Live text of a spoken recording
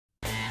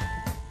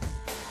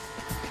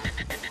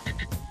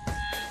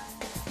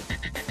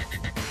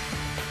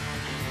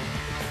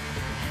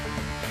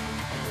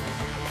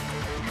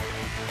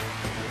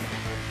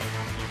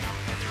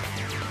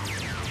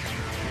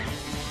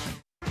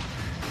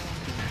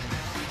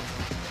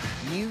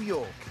New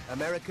York,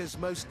 America's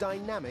most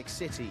dynamic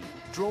city,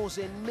 draws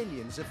in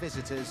millions of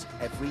visitors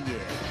every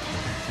year.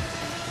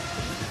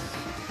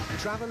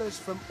 Travelers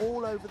from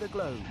all over the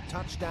globe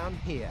touch down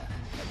here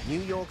at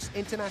New York's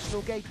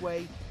International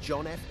Gateway,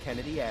 John F.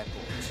 Kennedy Airport.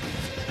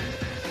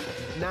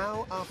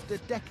 Now, after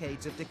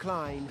decades of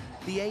decline,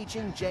 the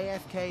aging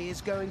JFK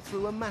is going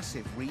through a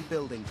massive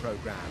rebuilding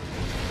program.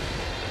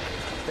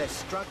 They're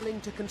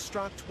struggling to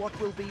construct what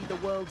will be the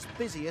world's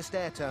busiest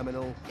air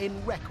terminal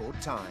in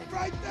record time.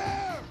 Right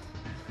there!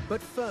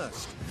 But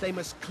first, they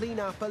must clean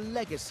up a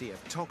legacy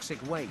of toxic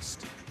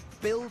waste,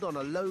 build on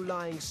a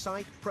low-lying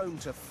site prone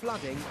to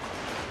flooding,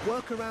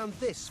 work around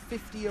this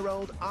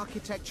 50-year-old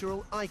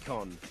architectural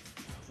icon,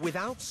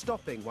 without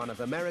stopping one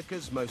of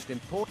America's most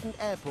important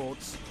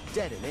airports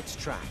dead in its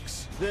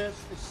tracks. This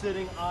is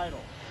sitting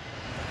idle.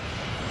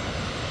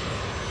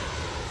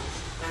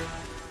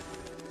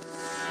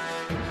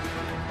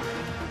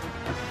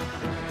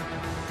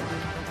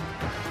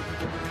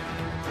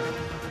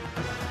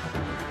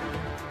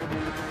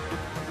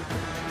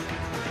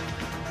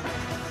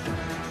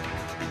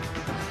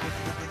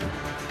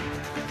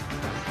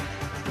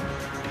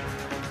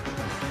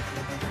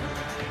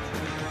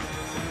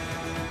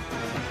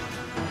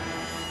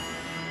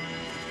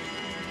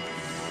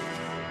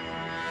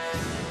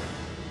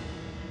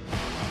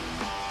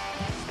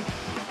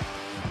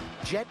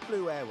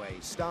 JetBlue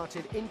Airways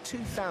started in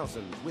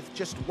 2000 with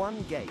just one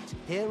gate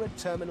here at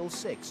Terminal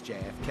 6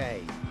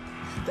 JFK.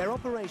 Their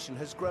operation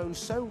has grown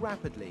so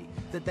rapidly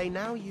that they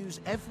now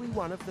use every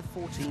one of the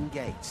 14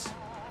 gates.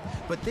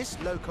 But this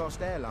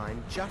low-cost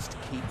airline just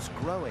keeps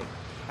growing,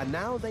 and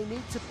now they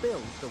need to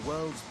build the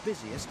world's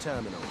busiest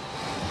terminal.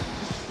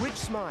 Rich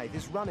Smythe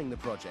is running the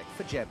project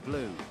for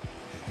JetBlue.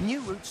 New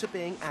routes are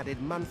being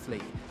added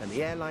monthly, and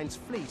the airline's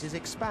fleet is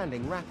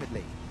expanding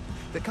rapidly.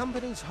 The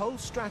company's whole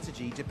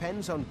strategy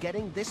depends on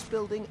getting this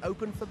building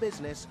open for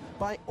business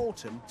by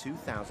autumn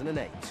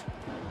 2008.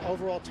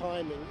 Overall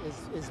timing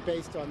is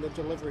based on the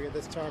delivery of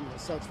this terminal,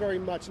 so it's very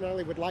much not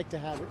only would like to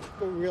have it,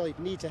 but we really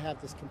need to have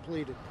this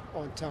completed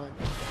on time.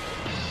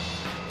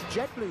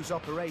 JetBlue's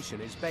operation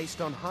is based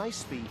on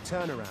high-speed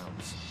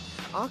turnarounds.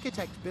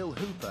 Architect Bill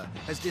Hooper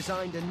has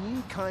designed a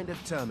new kind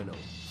of terminal,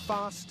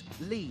 fast,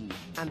 lean,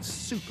 and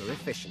super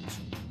efficient.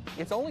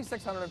 It's only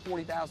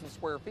 640,000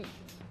 square feet.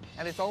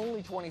 And it's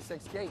only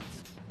 26 gates,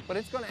 but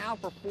it's going to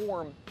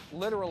outperform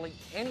literally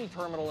any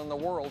terminal in the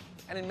world,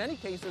 and in many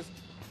cases,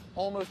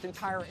 almost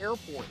entire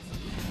airports.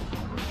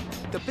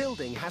 The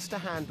building has to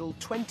handle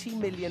 20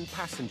 million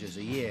passengers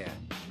a year.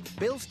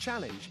 Bill's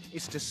challenge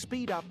is to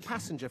speed up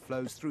passenger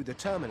flows through the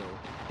terminal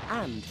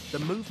and the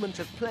movement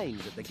of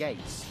planes at the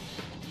gates.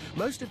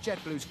 Most of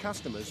JetBlue's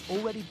customers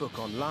already book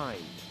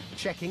online.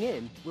 Checking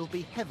in will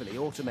be heavily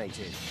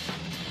automated.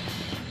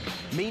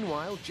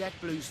 Meanwhile,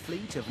 JetBlue's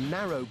fleet of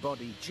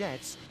narrow-body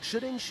jets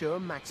should ensure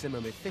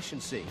maximum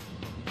efficiency.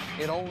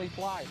 It only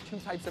flies two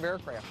types of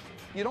aircraft.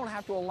 You don't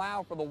have to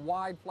allow for the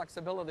wide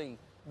flexibility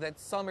that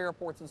some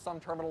airports and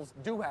some terminals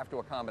do have to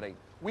accommodate.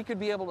 We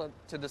could be able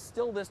to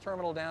distill this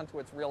terminal down to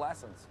its real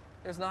essence.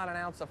 There's not an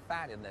ounce of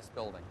fat in this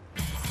building.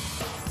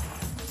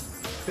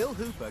 Bill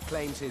Hooper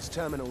claims his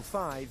Terminal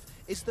 5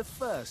 is the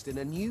first in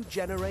a new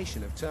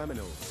generation of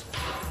terminals.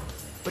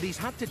 But he's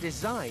had to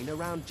design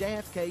around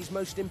JFK's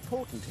most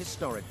important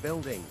historic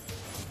building.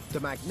 The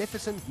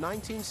magnificent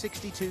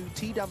 1962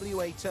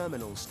 TWA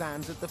terminal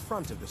stands at the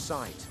front of the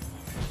site.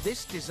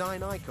 This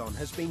design icon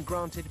has been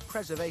granted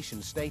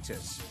preservation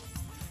status.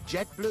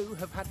 JetBlue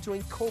have had to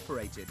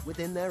incorporate it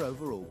within their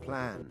overall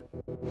plan.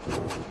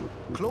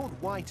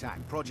 Claude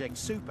Whiteack, Project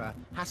Super,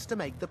 has to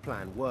make the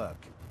plan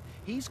work.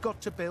 He's got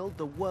to build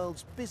the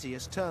world's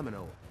busiest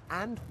terminal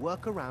and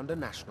work around a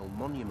national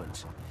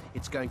monument.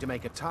 It's going to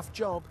make a tough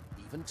job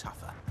even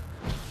tougher.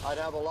 I'd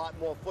have a lot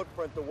more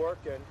footprint to work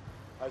in.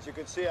 As you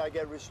can see, I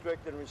get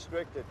restricted.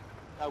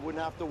 I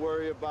wouldn't have to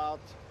worry about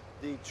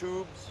the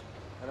tubes,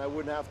 and I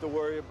wouldn't have to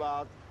worry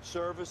about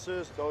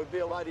services, so it'd be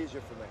a lot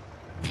easier for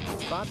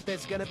me. But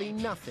there's going to be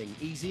nothing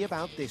easy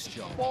about this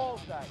job.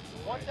 Falls that.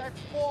 Once that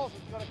falls,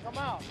 it's going to come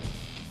out.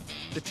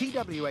 The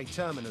TWA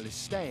terminal is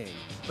staying,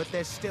 but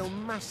there's still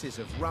masses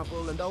of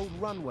rubble and old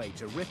runway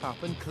to rip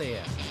up and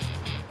clear.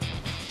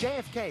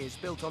 JFK is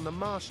built on the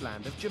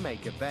marshland of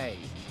Jamaica Bay.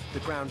 The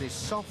ground is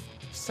soft,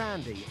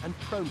 sandy, and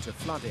prone to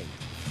flooding.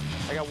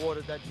 I got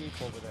water that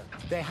deep over there.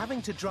 They're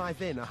having to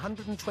drive in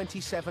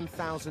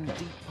 127,000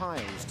 deep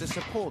piles to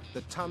support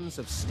the tons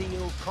of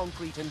steel,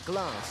 concrete, and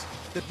glass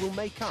that will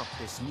make up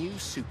this new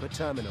super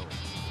terminal.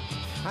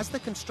 As the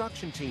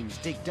construction teams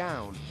dig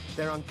down,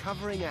 they're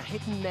uncovering a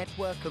hidden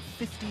network of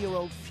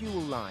 50-year-old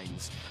fuel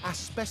lines,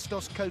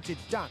 asbestos-coated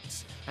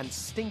ducts, and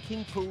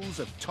stinking pools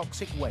of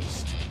toxic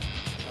waste.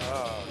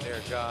 Oh,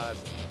 dear God.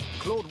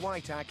 Claude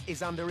Whiteack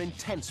is under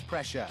intense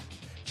pressure.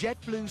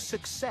 JetBlue's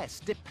success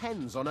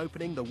depends on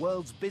opening the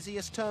world's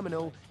busiest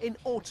terminal in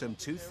autumn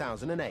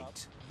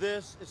 2008.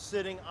 This is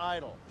sitting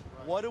idle.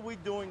 What are we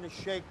doing to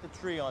shake the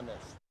tree on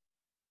this?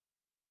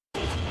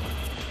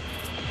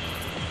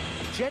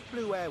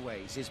 JetBlue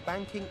Airways is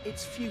banking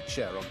its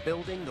future on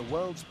building the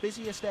world's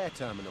busiest air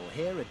terminal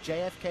here at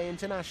JFK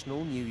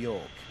International, New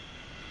York.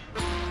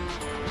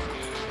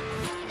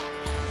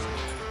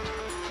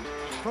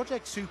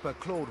 Project Super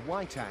Claude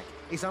Whitehack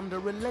is under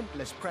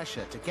relentless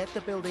pressure to get the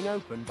building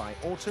open by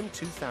autumn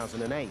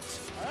 2008.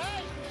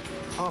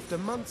 After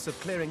months of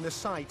clearing the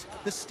site,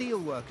 the steel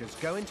workers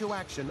go into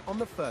action on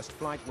the first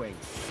flight wing.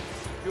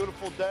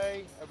 Beautiful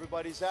day,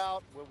 everybody's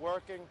out, we're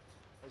working.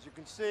 As you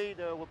can see,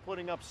 we're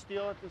putting up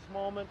steel at this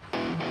moment.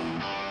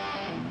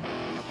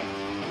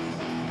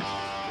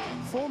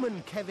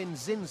 Foreman Kevin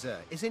Zinzer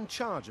is in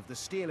charge of the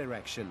steel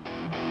erection.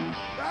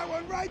 That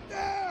one right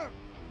there!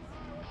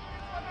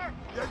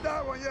 Yeah,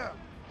 that one, yeah.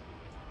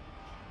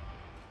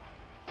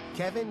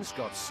 Kevin's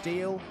got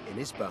steel in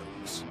his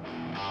bones.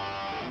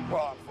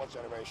 Well, I'm fourth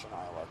generation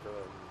iron worker.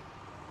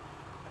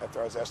 After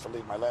I was asked to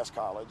leave my last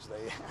college,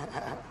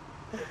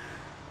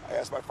 I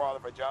asked my father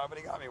for a job,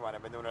 and he got me one.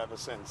 I've been doing it ever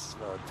since,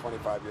 for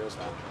 25 years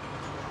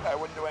now. I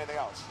wouldn't do anything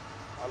else.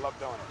 I love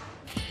doing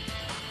it.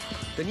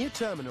 The new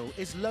terminal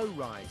is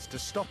low-rise to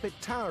stop it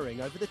towering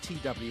over the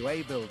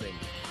TWA building.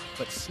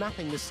 But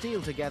snapping the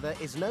steel together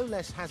is no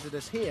less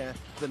hazardous here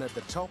than at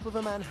the top of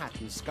a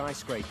Manhattan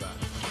skyscraper.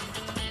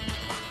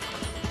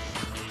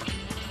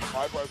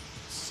 I've worked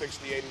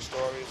 60, 80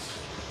 stories.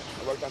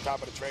 I worked on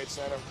top of the Trade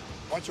Center.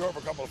 Once you're over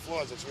a couple of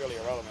floors, it's really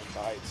irrelevant, the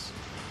heights.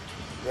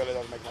 It really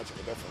doesn't make much of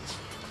a difference.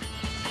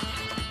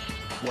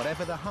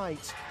 Whatever the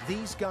height,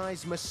 these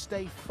guys must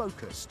stay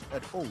focused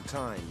at all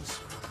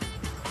times.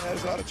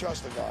 There's a lot of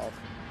trust involved.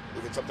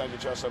 Sometimes you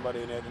trust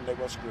somebody and they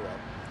will screw up.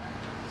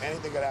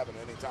 Anything could happen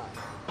at any time.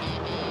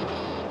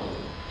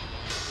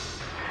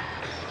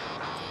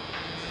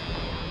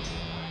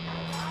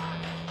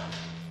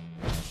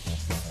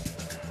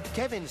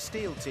 Kevin's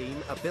steel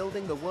team are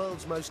building the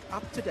world's most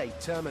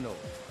up-to-date terminal.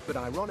 But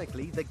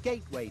ironically, the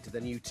gateway to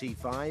the new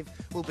T5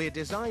 will be a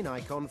design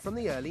icon from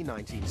the early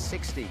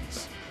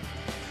 1960s.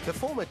 The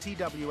former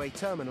TWA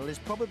terminal is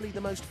probably the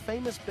most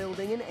famous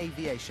building in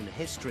aviation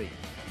history.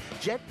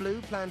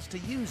 JetBlue plans to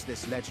use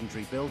this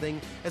legendary building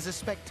as a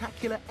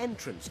spectacular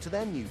entrance to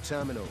their new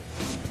terminal.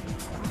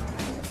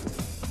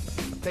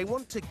 They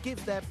want to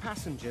give their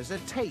passengers a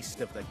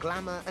taste of the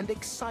glamour and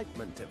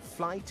excitement of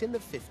flight in the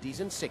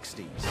 50s and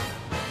 60s.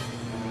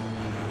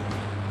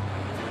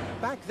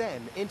 Back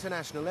then,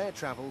 international air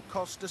travel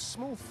cost a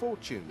small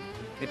fortune.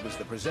 It was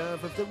the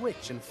preserve of the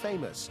rich and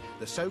famous,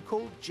 the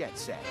so-called jet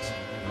set.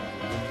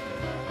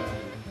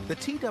 The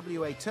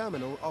TWA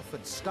terminal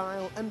offered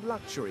style and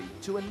luxury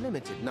to a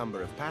limited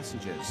number of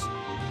passengers.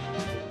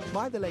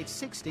 By the late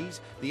 60s,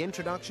 the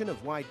introduction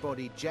of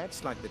wide-bodied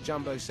jets like the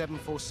Jumbo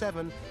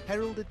 747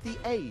 heralded the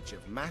age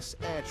of mass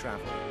air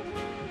travel.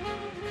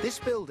 This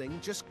building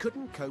just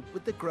couldn't cope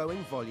with the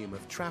growing volume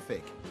of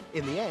traffic.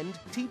 In the end,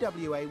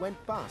 TWA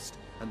went bust,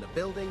 and the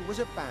building was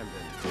abandoned.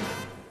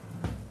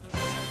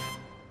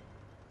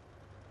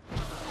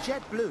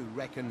 JetBlue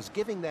reckons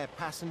giving their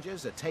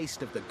passengers a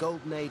taste of the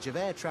golden age of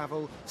air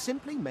travel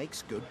simply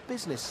makes good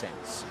business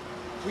sense.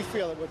 We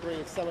feel that we're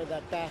bringing some of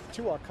that back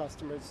to our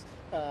customers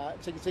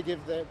to give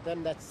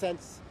them that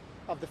sense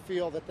of the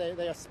feel that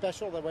they are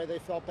special, the way they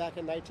felt back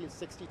in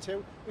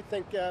 1962. We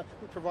think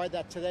we provide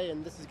that today,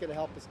 and this is going to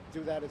help us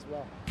do that as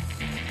well.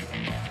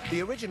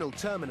 The original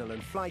terminal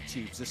and flight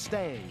tubes are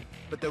staying,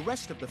 but the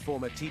rest of the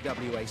former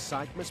TWA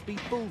site must be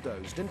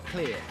bulldozed and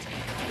cleared.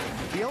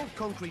 The old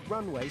concrete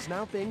runway's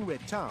now being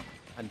ripped up,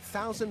 and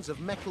thousands of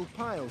metal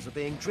piles are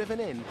being driven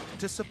in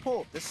to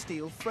support the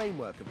steel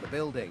framework of the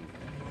building.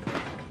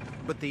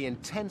 But the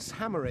intense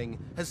hammering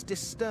has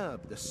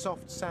disturbed the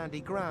soft,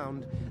 sandy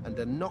ground, and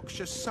a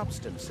noxious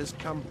substance has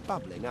come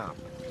bubbling up.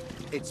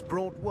 It's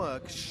brought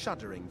work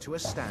shuddering to a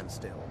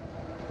standstill.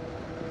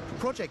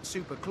 Project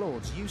Super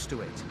Claude's used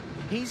to it.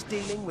 He's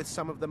dealing with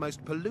some of the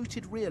most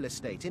polluted real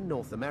estate in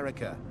North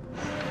America.